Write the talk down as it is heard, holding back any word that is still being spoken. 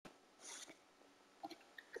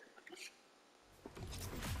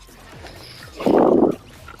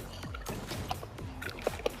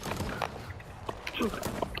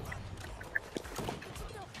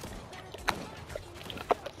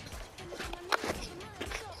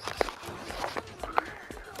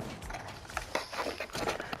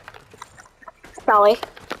Callie,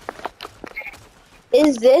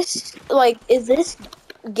 is this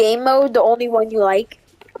game mode the only one you like?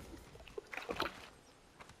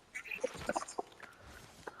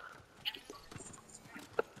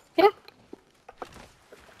 Yeah.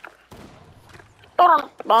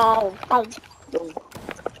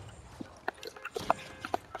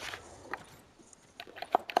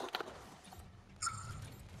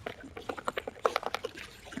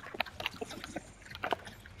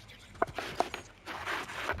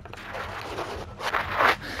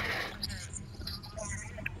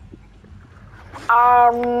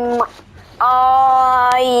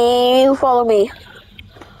 You follow me.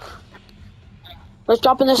 Let's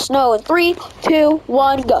drop in the snow in 3, 2,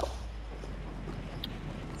 1, go.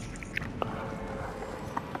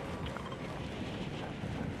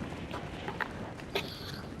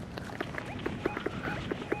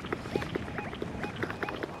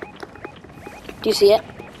 Do you see it?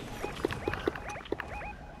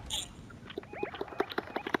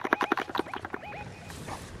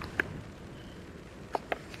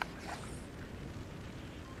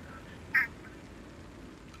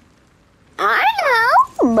 I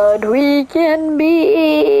know, but we can beat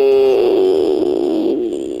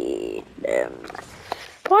them.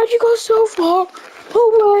 Why'd you go so far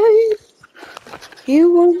away?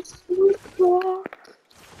 You went so far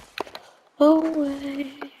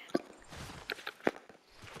away.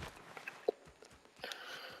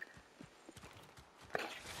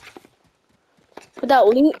 But that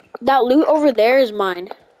loot over there is mine.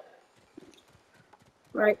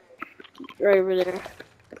 Right over there.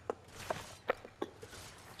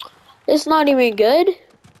 It's not even good.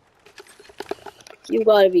 You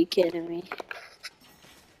gotta be kidding me.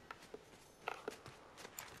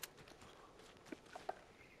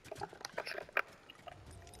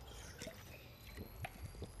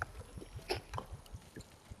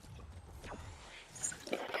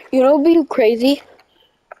 You know what'd be crazy?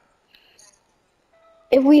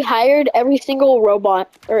 If we hired every single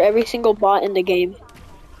robot or every single bot in the game.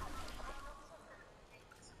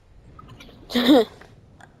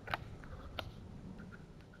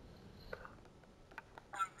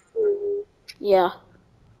 Yeah.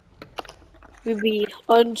 We'd be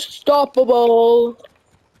unstoppable.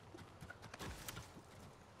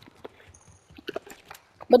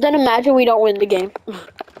 But then imagine we don't win the game.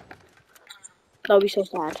 That would be so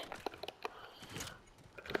sad.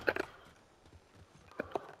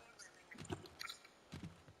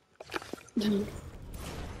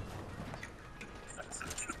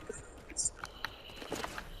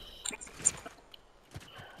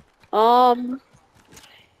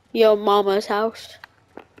 Yo mama's house.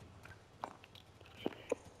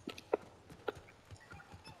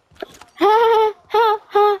 Ha ha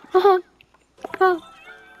ha ha ha.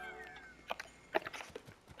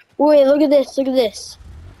 Wait, look at this, look at this.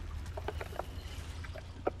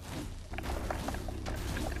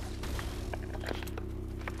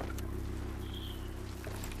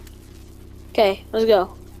 Okay, let's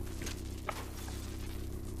go.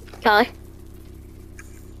 Callie?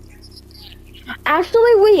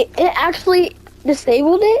 Actually, wait, it actually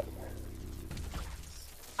disabled it?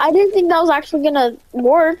 I didn't think that was actually gonna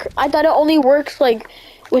work. I thought it only works, like,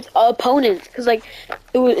 with opponents. Because, like,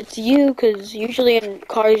 it's you, because usually in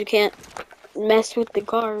cars you can't mess with the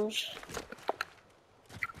cars.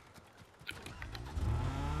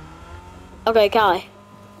 Okay, Callie.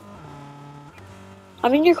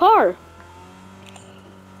 I'm in your car.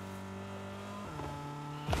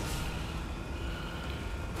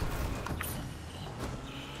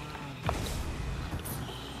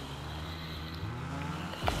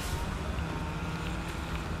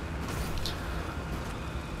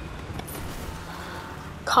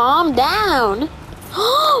 Calm down.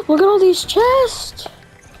 Look at all these chests.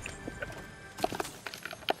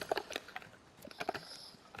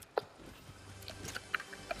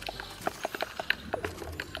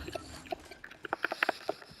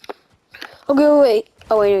 Okay, wait.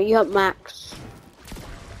 Oh wait, no, you have max.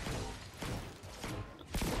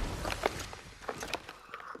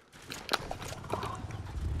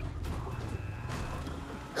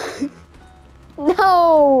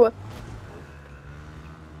 No.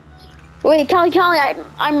 Wait, Callie,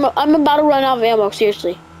 I'm about to run out of ammo.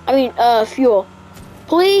 Seriously. I mean, fuel.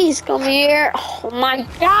 Please come here. Oh my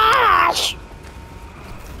gosh.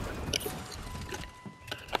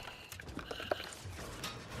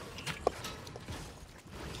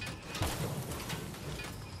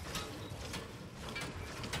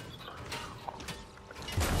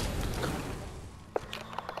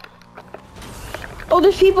 Oh,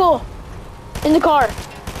 there's people in the car.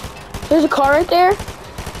 There's a car right there.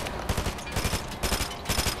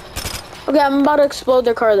 Okay, I'm about to explode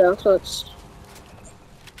their car though, so it's...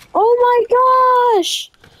 Oh my gosh!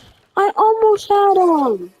 I almost had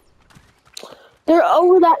them! They're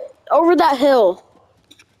over that hill.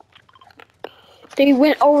 They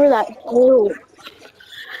went over that hill.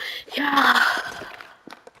 Yeah.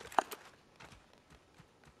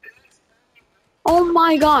 Oh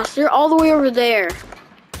my gosh, they're all the way over there.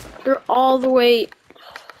 They're all the way...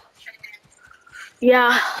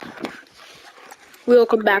 Yeah. We'll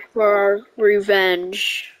come back for our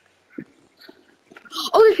revenge.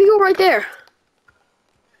 Oh, there's people right there.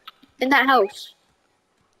 In that house.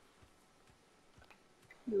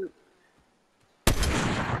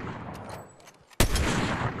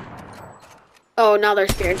 Oh, now they're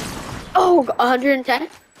scared. Oh, 110?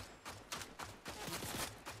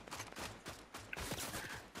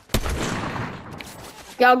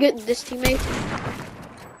 Yeah, I'll get this teammate.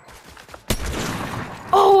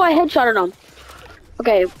 Oh, I headshotted him.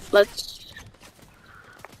 Okay, let's...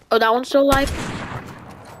 Oh, that one's still alive?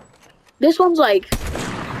 This one's like...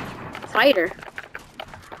 Fighter.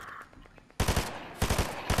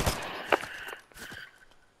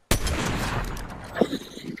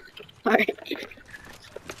 Alright.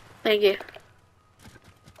 Thank you.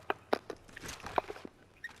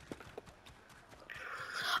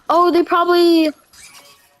 Oh, they probably...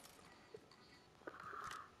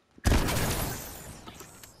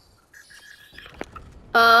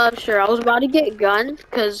 Sure, I was about to get guns,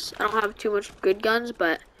 because I don't have too much good guns,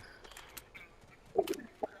 but...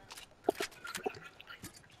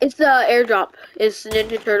 It's the airdrop. It's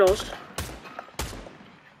Ninja Turtles.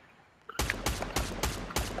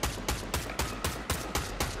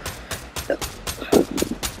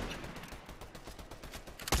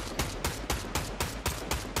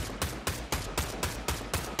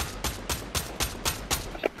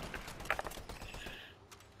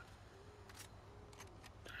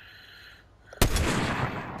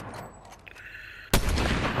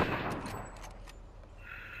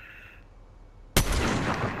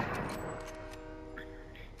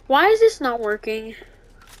 Why is this not working?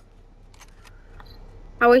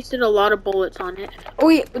 I wasted a lot of bullets on it. Oh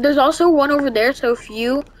wait, there's also one over there, so if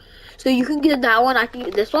you... So you can get that one, I can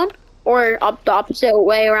get this one. Or up the opposite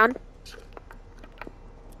way around.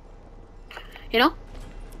 You know?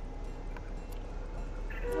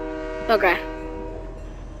 Okay.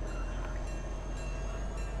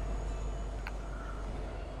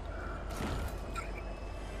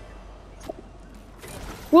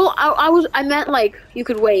 Well, I meant like, you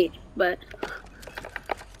could wait, but...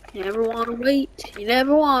 You never want to wait. You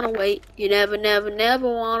never want to wait. You never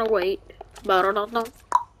want to wait. But I don't know.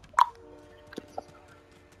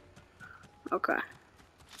 Okay.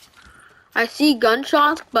 I see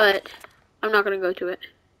gunshots, but I'm not gonna go to it.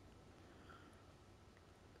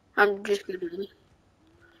 I'm just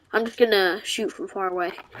gonna shoot from far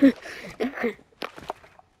away.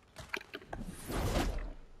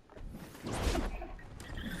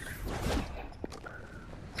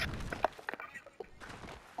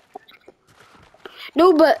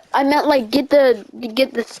 No, but I meant like get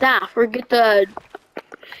the staff or get the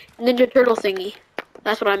Ninja Turtle thingy.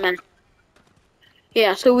 That's what I meant.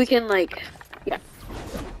 Yeah, so we can like, yeah,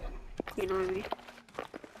 you know what I mean.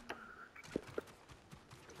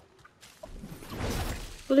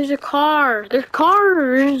 Oh, there's a car. There's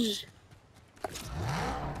cars.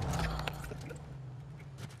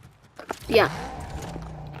 Yeah.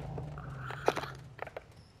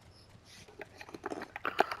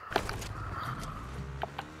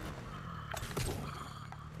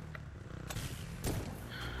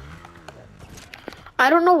 I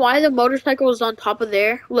don't know why the motorcycle is on top of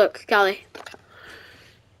there. Look, Callie.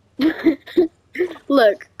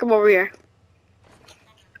 Look, come over here.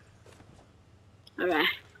 Okay.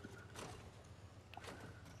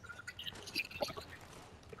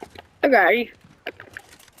 Okay.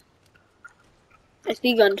 I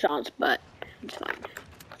see gunshots, but it's fine.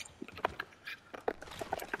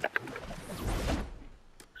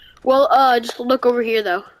 Well, just look over here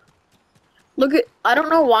though. Look at, I don't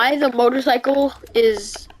know why the motorcycle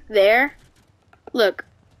is there. Look.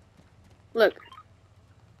 Look.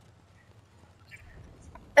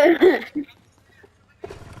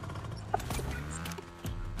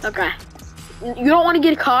 Okay. You don't want to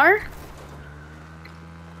get a car?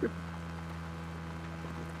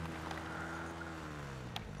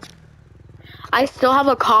 I still have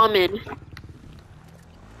a common.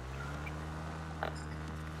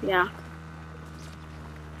 Yeah.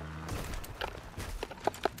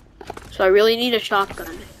 So I really need a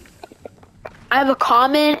shotgun. I have a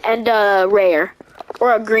common and a rare.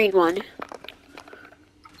 Or a green one.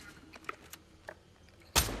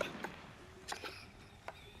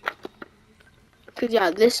 Cause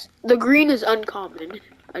yeah, the green is uncommon.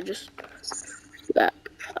 I just that.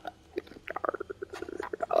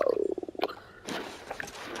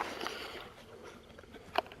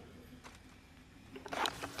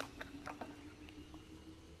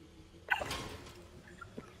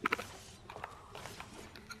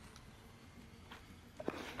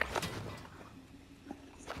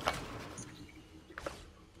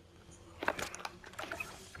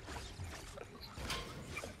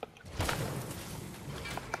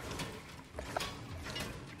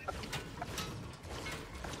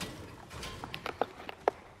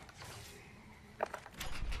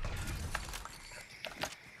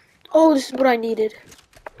 Oh, this is what I needed.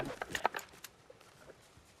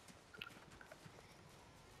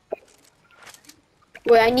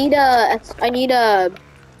 Wait, I need a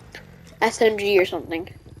SMG or something.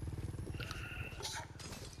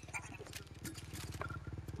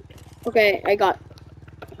 Okay, I got.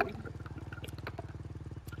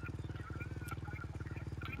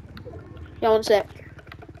 Yeah, one sec.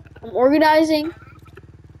 I'm organizing.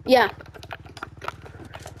 Yeah.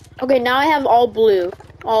 Okay, now I have all blue,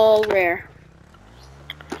 all rare.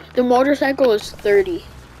 The motorcycle is 30.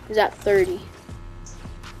 Is at 30.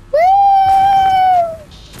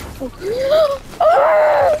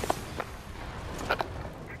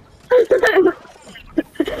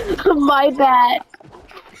 My bad.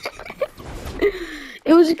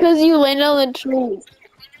 It was because you landed on the tree.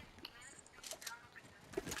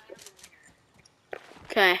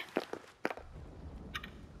 Okay.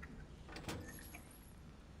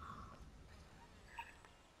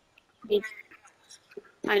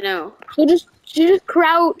 I know. So just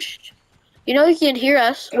crouch. You know they can hear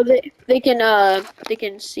us, or they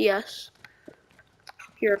can see us.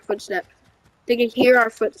 Hear our footsteps. They can hear our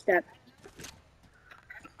footsteps.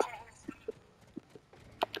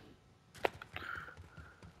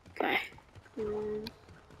 Okay.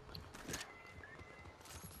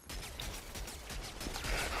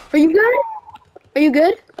 Are you good? Are you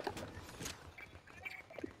good?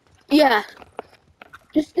 Yeah.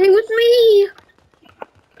 Just stay with me,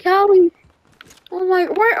 Callie. Oh my,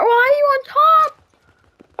 why are you on top?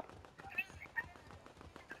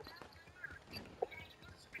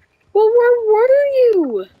 Well, where are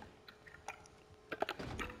you?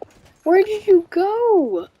 Where did you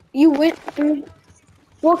go? You went through.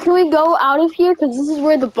 Well, can we go out of here? Because this is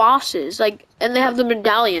where the boss is. Like, and they have the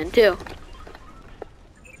medallion, too.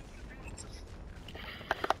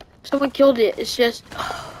 Someone killed it. It's just...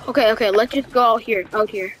 Okay, okay, let's just go out here. Out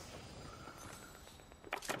here.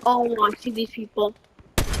 Oh, I see these people.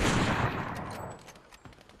 I'm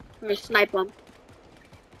gonna snipe them.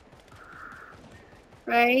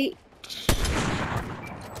 Right?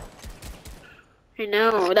 I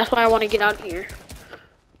know. That's why I want to get out of here.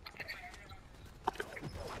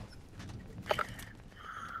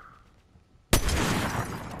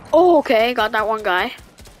 Oh, okay. Got that one guy.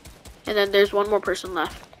 And then there's one more person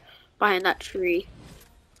left. Behind that tree.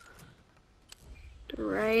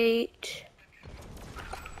 Right.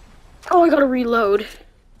 Oh, I gotta reload.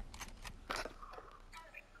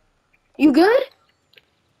 You good?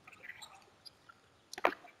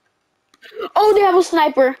 Oh, they have a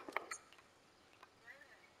sniper.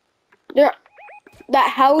 They're that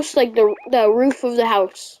house, like the roof of the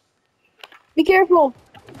house. Be careful.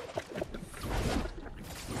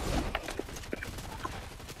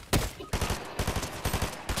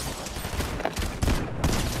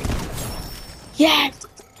 Yes.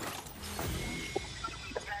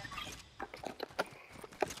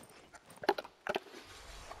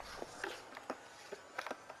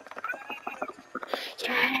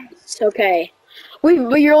 Yes. Okay.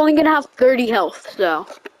 But you're only gonna have 30 health, so.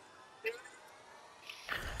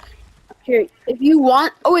 Here, if you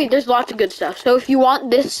want, oh wait, there's lots of good stuff. So if you want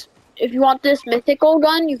this mythical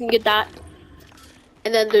gun, you can get that.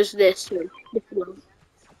 And then there's this too. This one.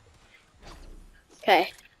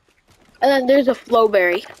 Okay. And then there's a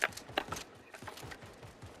flowberry.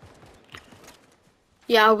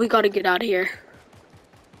 Yeah, we gotta get out of here.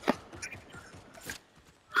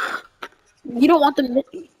 You don't want the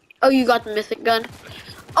oh, you got the mythic gun.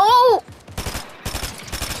 Oh!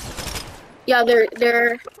 Yeah,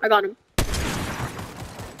 I got him.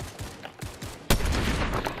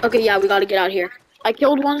 Okay, yeah, we gotta get out of here. I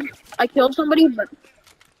killed one. I killed somebody, but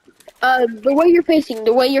the way you're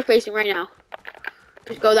facing right now.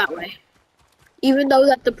 Just go that way. Even though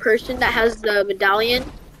that the person that has the medallion,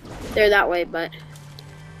 they're that way, but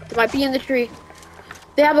they might be in the tree.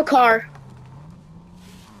 They have a car.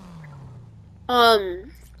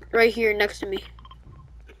 Right here next to me.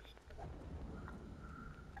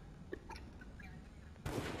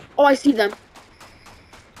 Oh, I see them.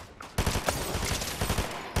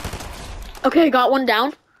 Okay, got one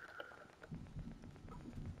down.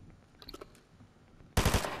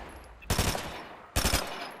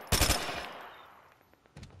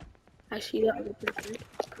 I see that other person.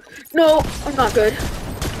 No, I'm not good.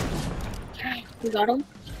 Okay, we got him.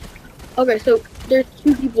 Okay, so there's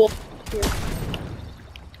two people here.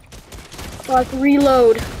 So I have to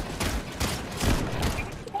reload.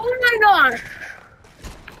 Oh my gosh!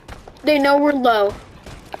 They know we're low.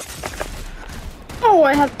 Oh,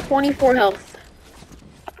 I have 24 health.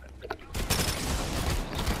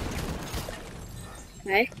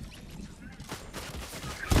 Okay.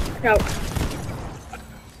 No.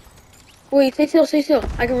 Wait, stay still, stay still.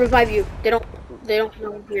 I can revive you. They don't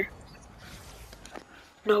know I'm here.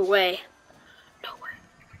 No way. No way.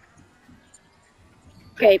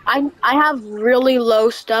 Okay, I have really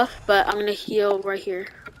low stuff, but I'm gonna heal right here.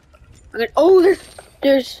 Oh, there's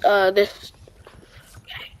this.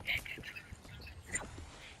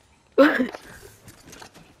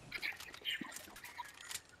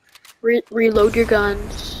 Reload your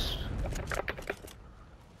guns.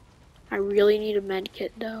 I really need a med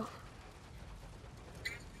kit though.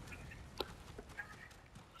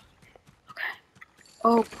 Okay.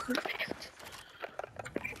 Oh, perfect.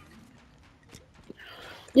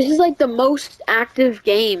 This is like the most active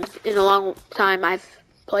game in a long time I've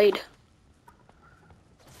played.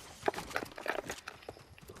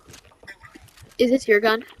 Is this your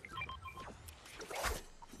gun?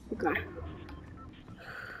 Okay.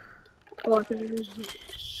 Oh, I can use this.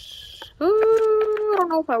 Ooh, I don't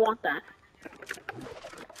know if I want that.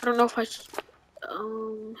 I don't know if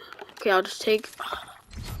okay, I'll just take.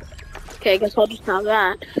 Okay, I guess I'll just have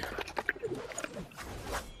that.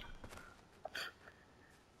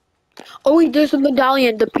 Oh wait, there's a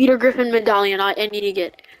medallion, the Peter Griffin medallion. I need to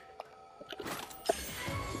get.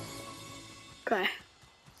 Okay.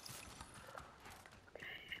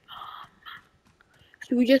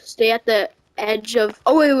 Should we just stay at the edge of?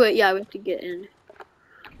 Oh wait, yeah, we have to get in.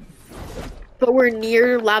 But we're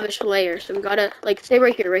near lavish layer, so we gotta like stay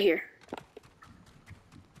right here, right here.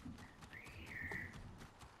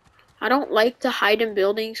 I don't like to hide in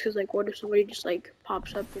buildings because like, what if somebody just like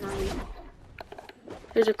pops up on me?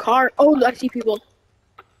 There's a car. Oh, I see people.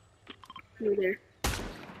 Over there.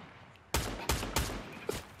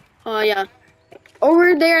 Oh yeah.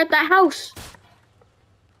 Over there at that house.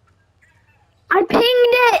 I pinged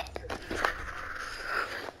it.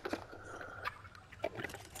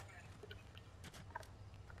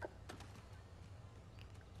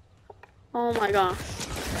 Oh my gosh.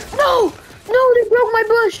 No! No, they broke my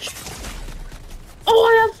bush! Oh,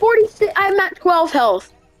 I have 46. I'm at 12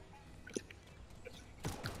 health.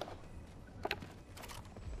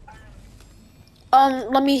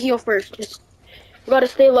 Let me heal first. Just gotta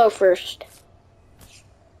stay low first.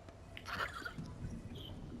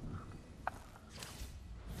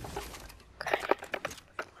 Okay.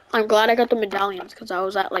 I'm glad I got the medallions because I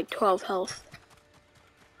was at like 12 health.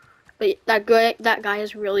 But that guy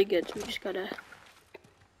is really good, so we just gotta.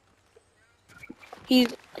 He's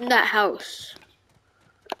in that house.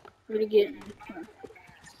 I'm gonna get.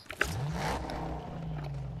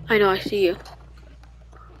 I know, I see you.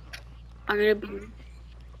 I'm gonna be.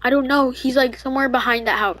 I don't know. He's like somewhere behind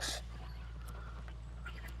that house.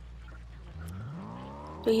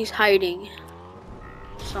 So he's hiding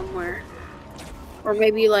somewhere, or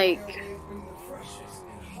maybe like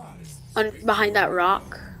behind that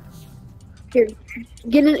rock. Here,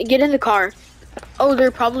 get in the car. Oh,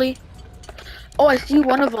 they're probably. Oh, I see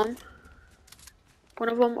one of them. One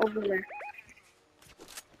of them over there.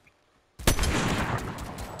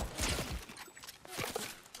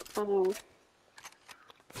 Oh.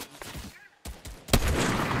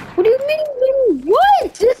 What do you mean?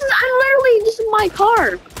 What? This is my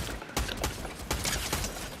car.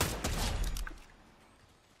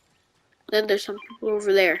 Then there's some people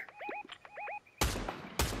over there.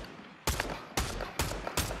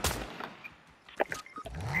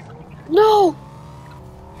 No!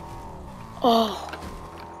 Oh.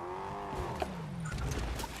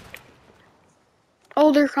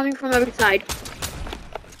 Oh, they're coming from every side.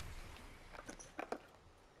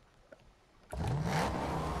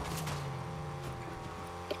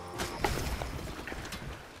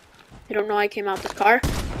 They don't know I came out this car.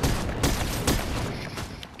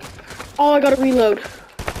 Oh, I gotta reload.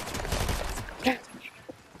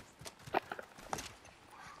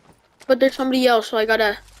 But there's somebody else, so I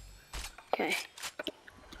gotta. Okay.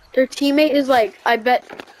 Their teammate is like, I bet.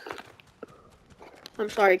 I'm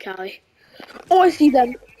sorry, Callie. Oh, I see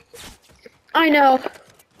them. I know.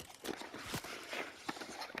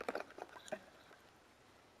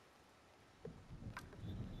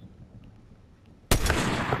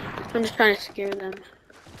 I'm just trying to scare them.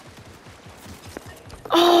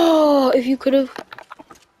 Oh, if you could have.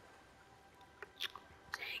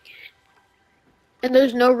 And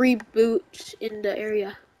there's no reboots in the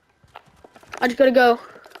area. I just gotta go.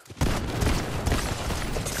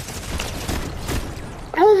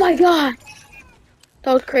 Oh my god!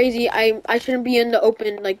 That was crazy. I shouldn't be in the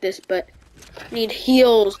open like this, but I need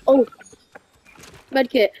heals. Oh,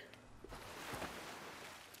 medkit.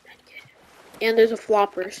 And there's a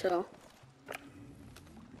flopper, so.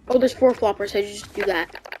 Oh, there's 4 floppers, so you just do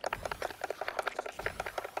that.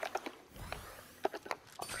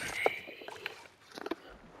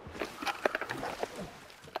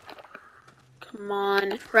 Come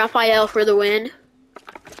on. Raphael for the win.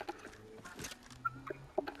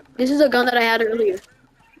 This is a gun that I had earlier.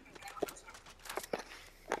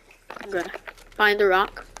 I'm gonna find the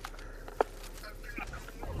rock.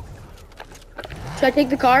 Should I take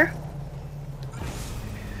the car?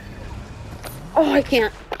 Oh, I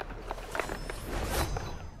can't.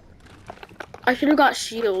 I should have got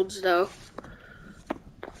shields, though.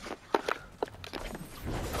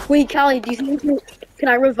 Wait, Callie, do you think can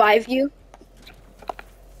I revive you?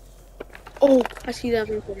 Oh, I see them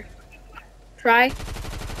right there. Try.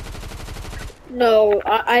 No,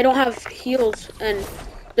 I don't have heals, and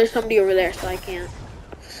there's somebody over there, so I can't.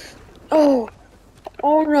 Oh,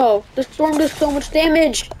 oh no, the storm does so much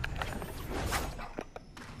damage.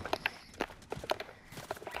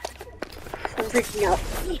 I'm freaking out.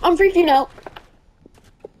 I'm freaking out.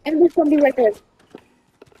 And there's somebody right there.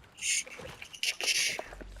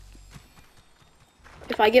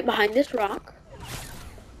 If I get behind this rock.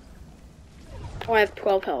 Oh, I have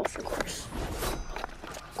 12 health, of course.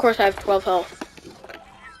 Of course I have 12 health.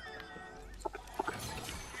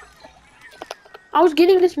 I was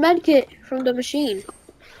getting this med kit from the machine.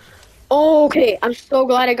 Oh, okay. I'm so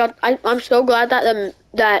glad I'm so glad that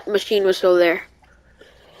that machine was still there.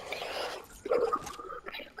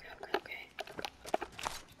 Okay.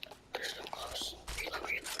 They're so close.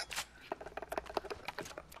 Reload.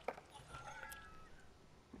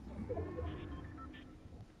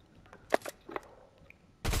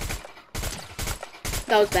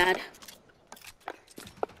 That was bad.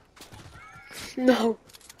 No.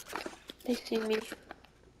 They see me.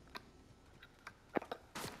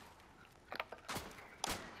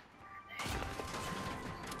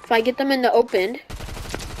 If I get them in the open.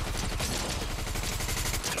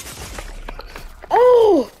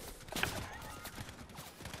 Oh!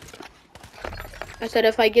 I said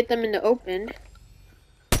if I get them in the open.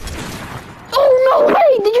 Oh, no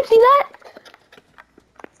way! Did you see that?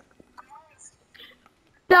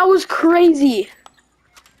 That was crazy.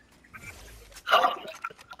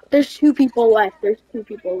 There's 2 people left. There's 2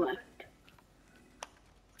 people left.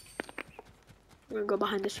 I'm gonna go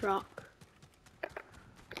behind this rock.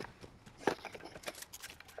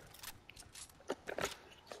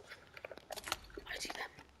 I see them.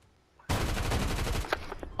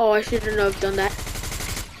 Oh, I shouldn't have done that.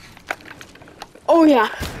 Oh, yeah.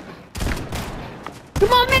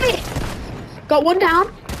 Come on, baby! Got one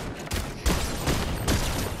down.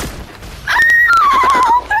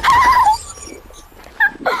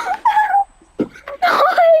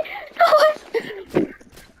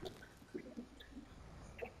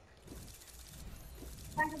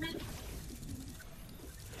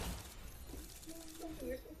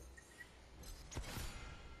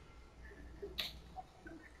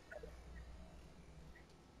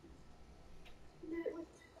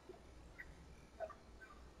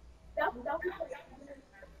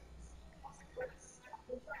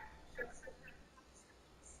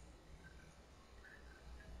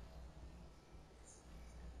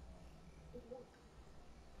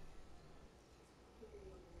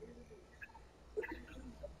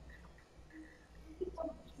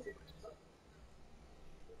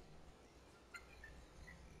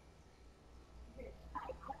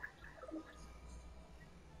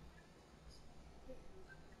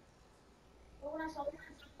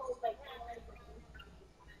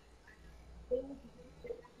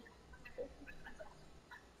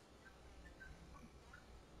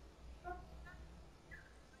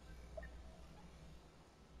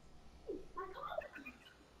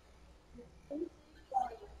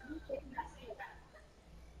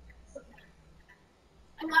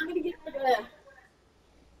 I'm gonna get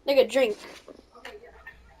like a drink.